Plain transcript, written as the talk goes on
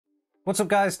What's up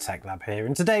guys, TechLab here,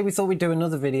 and today we thought we'd do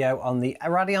another video on the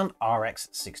Radeon RX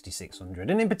 6600,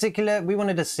 and in particular we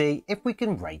wanted to see if we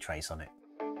can ray trace on it.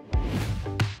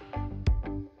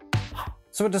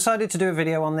 So I decided to do a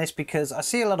video on this because I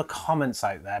see a lot of comments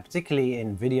out there, particularly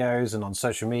in videos and on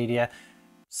social media,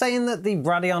 saying that the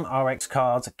Radeon RX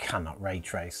cards cannot ray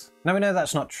trace. Now we know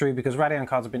that's not true because Radeon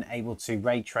cards have been able to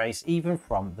ray trace even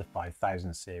from the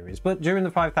 5000 series, but during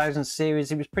the 5000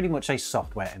 series it was pretty much a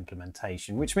software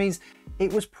implementation, which means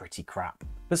it was pretty crap.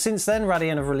 But since then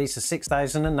Radeon have released the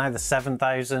 6000 and now the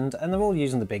 7000, and they're all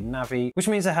using the big Navi, which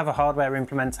means they have a hardware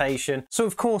implementation, so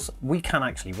of course we can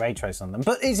actually ray trace on them.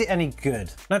 But is it any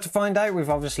good? Now to find out, we've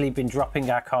obviously been dropping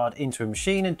our card into a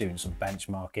machine and doing some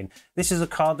benchmarking. This is a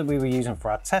card that we were using for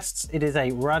our tests. It is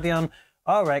a Radeon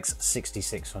RX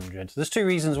 6600. There's two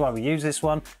reasons why we use this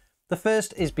one. The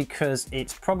first is because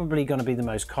it's probably going to be the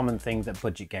most common thing that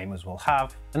budget gamers will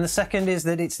have. And the second is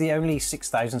that it's the only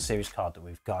 6000 series card that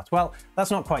we've got. Well,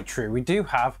 that's not quite true. We do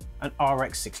have an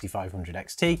RX 6500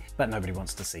 XT, but nobody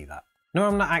wants to see that. No,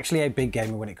 I'm not actually a big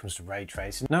gamer when it comes to ray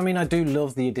tracing. No, I mean, I do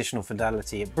love the additional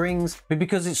fidelity it brings, but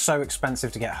because it's so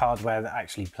expensive to get hardware that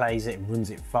actually plays it and runs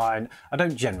it fine, I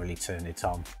don't generally turn it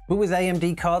on. But with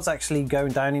AMD cards actually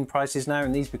going down in prices now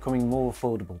and these becoming more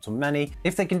affordable to many,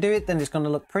 if they can do it, then it's going to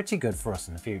look pretty good for us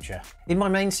in the future. In my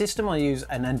main system, I use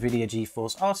an Nvidia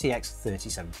GeForce RTX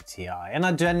 3070 Ti, and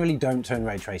I generally don't turn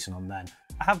ray tracing on then.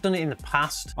 I have done it in the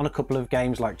past on a couple of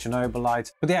games like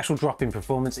Chernobylite, but the actual drop in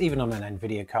performance, even on an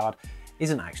Nvidia card,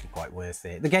 isn't actually quite worth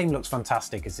it. The game looks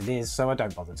fantastic as it is, so I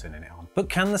don't bother turning it on. But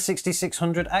can the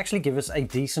 6600 actually give us a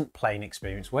decent playing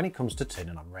experience when it comes to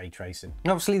turning on ray tracing?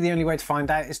 Obviously, the only way to find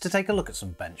out is to take a look at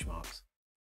some benchmarks.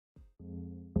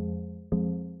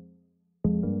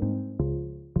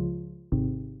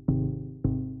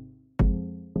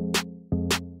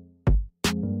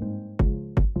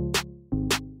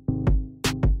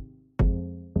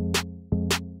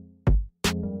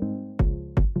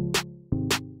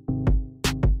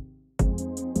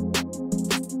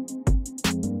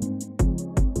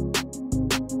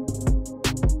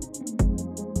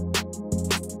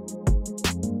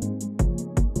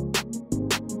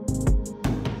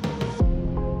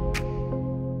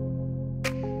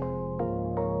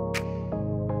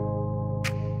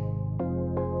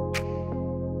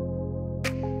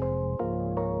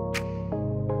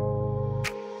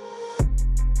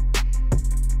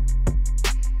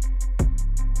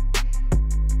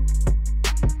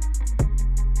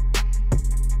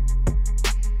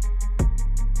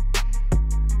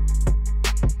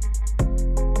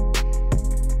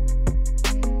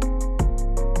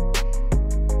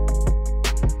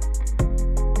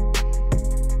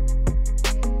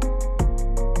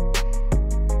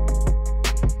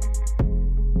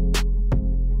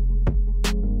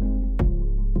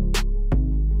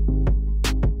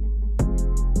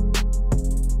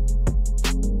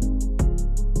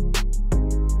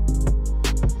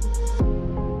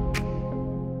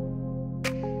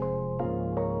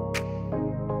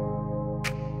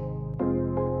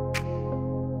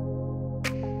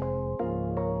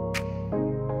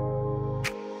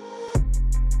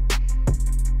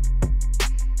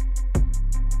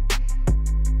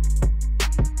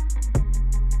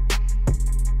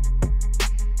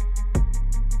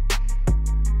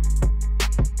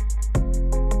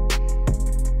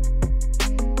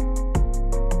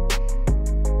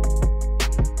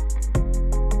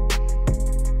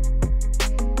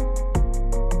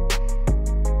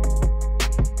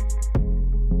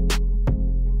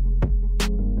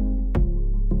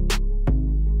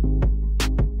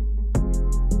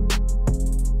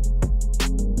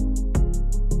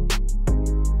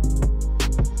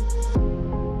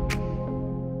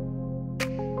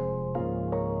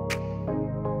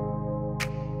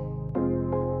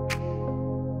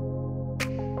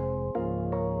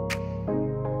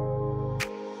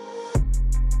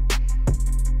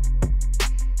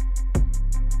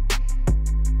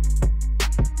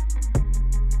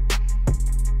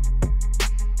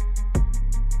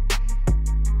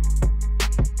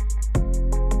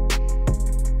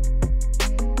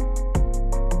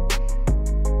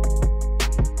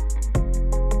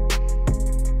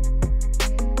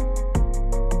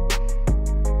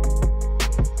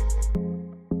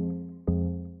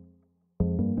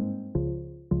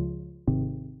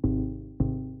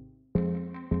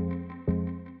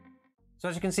 So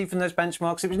as you can see from those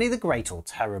benchmarks, it was neither great or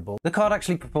terrible. The card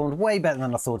actually performed way better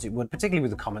than I thought it would, particularly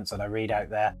with the comments that I read out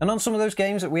there. And on some of those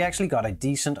games that we actually got a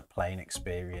decent playing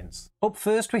experience. Up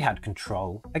first, we had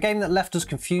Control, a game that left us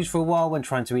confused for a while when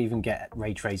trying to even get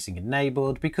ray tracing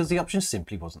enabled because the option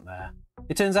simply wasn't there.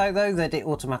 It turns out though that it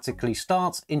automatically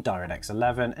starts in DirectX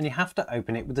 11 and you have to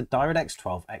open it with the DirectX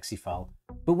 12 exe file.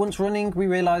 But once running, we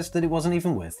realised that it wasn't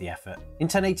even worth the effort. In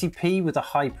 1080p with a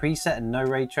high preset and no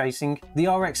ray tracing, the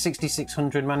RX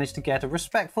 6600 managed to get a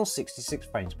respectful 66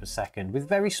 frames per second with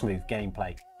very smooth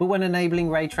gameplay. But when enabling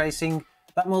ray tracing,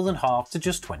 that more than halved to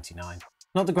just 29.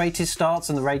 Not the greatest starts,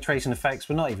 and the ray tracing effects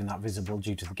were not even that visible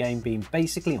due to the game being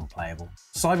basically unplayable.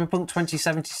 Cyberpunk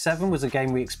 2077 was a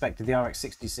game we expected the RX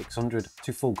 6600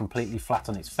 to fall completely flat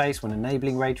on its face when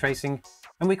enabling ray tracing,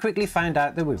 and we quickly found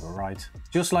out that we were right.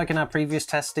 Just like in our previous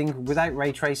testing, without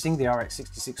ray tracing, the RX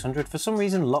 6600 for some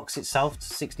reason locks itself to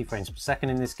 60 frames per second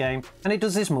in this game, and it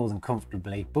does this more than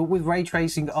comfortably, but with ray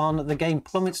tracing on, the game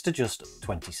plummets to just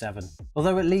 27.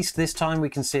 Although at least this time we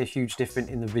can see a huge difference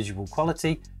in the visual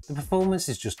quality, the performance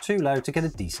is just too low to get a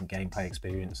decent gameplay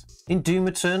experience. In Doom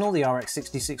Eternal, the RX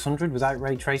 6600 without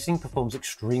ray tracing performs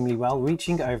extremely well,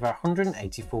 reaching over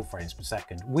 184 frames per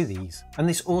second with ease. And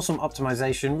this awesome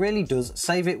optimization really does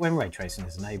save it when ray tracing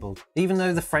is enabled. Even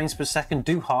though the frames per second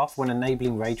do half when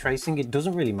enabling ray tracing, it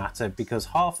doesn't really matter because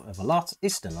half of a lot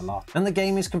is still a lot. And the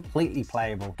game is completely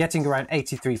playable, getting around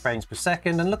 83 frames per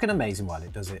second and looking amazing while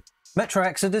it does it. Metro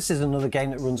Exodus is another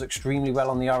game that runs extremely well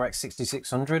on the RX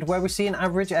 6600, where we see an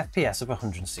average FPS of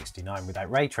 169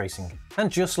 without ray tracing. And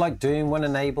just like Doom, when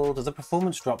enabled, the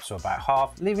performance drops to about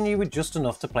half, leaving you with just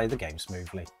enough to play the game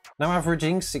smoothly. Now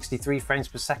averaging 63 frames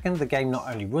per second, the game not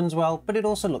only runs well, but it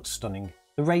also looks stunning.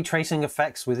 The ray tracing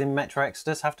effects within Metro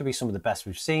Exodus have to be some of the best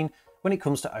we've seen when it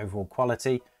comes to overall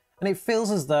quality, and it feels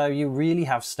as though you really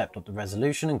have stepped up the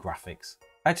resolution and graphics.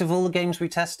 Out of all the games we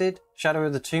tested, Shadow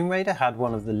of the Tomb Raider had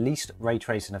one of the least ray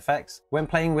tracing effects. When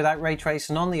playing without ray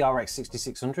tracing on, the RX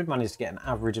 6600 managed to get an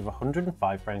average of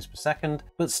 105 frames per second,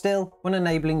 but still, when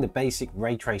enabling the basic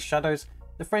ray trace shadows,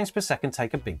 the frames per second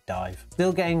take a big dive.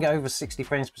 Still getting over 60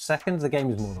 frames per second, the game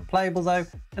is more than playable though,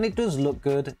 and it does look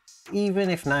good,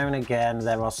 even if now and again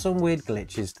there are some weird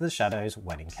glitches to the shadows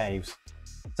when in caves.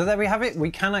 So there we have it, we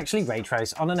can actually ray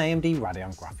trace on an AMD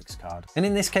Radeon graphics card. And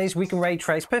in this case, we can ray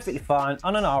trace perfectly fine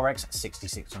on an RX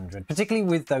 6600, particularly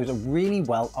with those really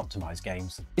well optimized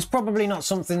games. It's probably not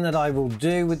something that I will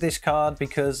do with this card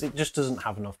because it just doesn't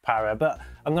have enough power, but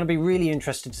I'm going to be really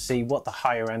interested to see what the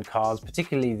higher end cards,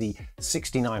 particularly the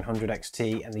 6900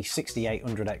 XT and the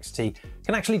 6800 XT,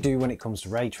 can actually do when it comes to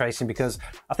ray tracing, because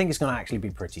I think it's going to actually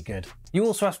be pretty good. You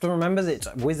also have to remember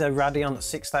that with a Radeon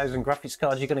 6000 graphics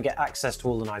card, you're going to get access to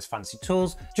all the nice fancy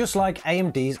tools, just like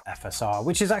AMD's FSR,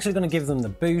 which is actually going to give them the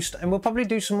boost, and we'll probably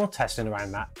do some more testing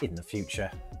around that in the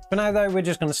future. For now though, we're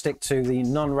just going to stick to the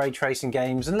non-ray tracing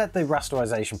games and let the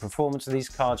rasterization performance of these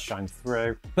cards shine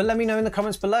through. But let me know in the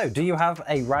comments below, do you have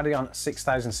a Radeon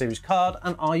 6000 series card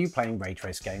and are you playing ray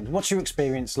trace games? What's your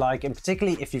experience like? And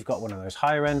particularly if you've got one of those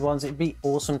higher end ones, it'd be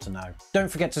awesome to know.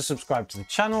 Don't forget to subscribe to the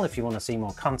channel if you want to see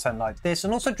more content like this,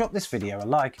 and also drop this video a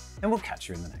like, and we'll catch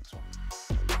you in the next one.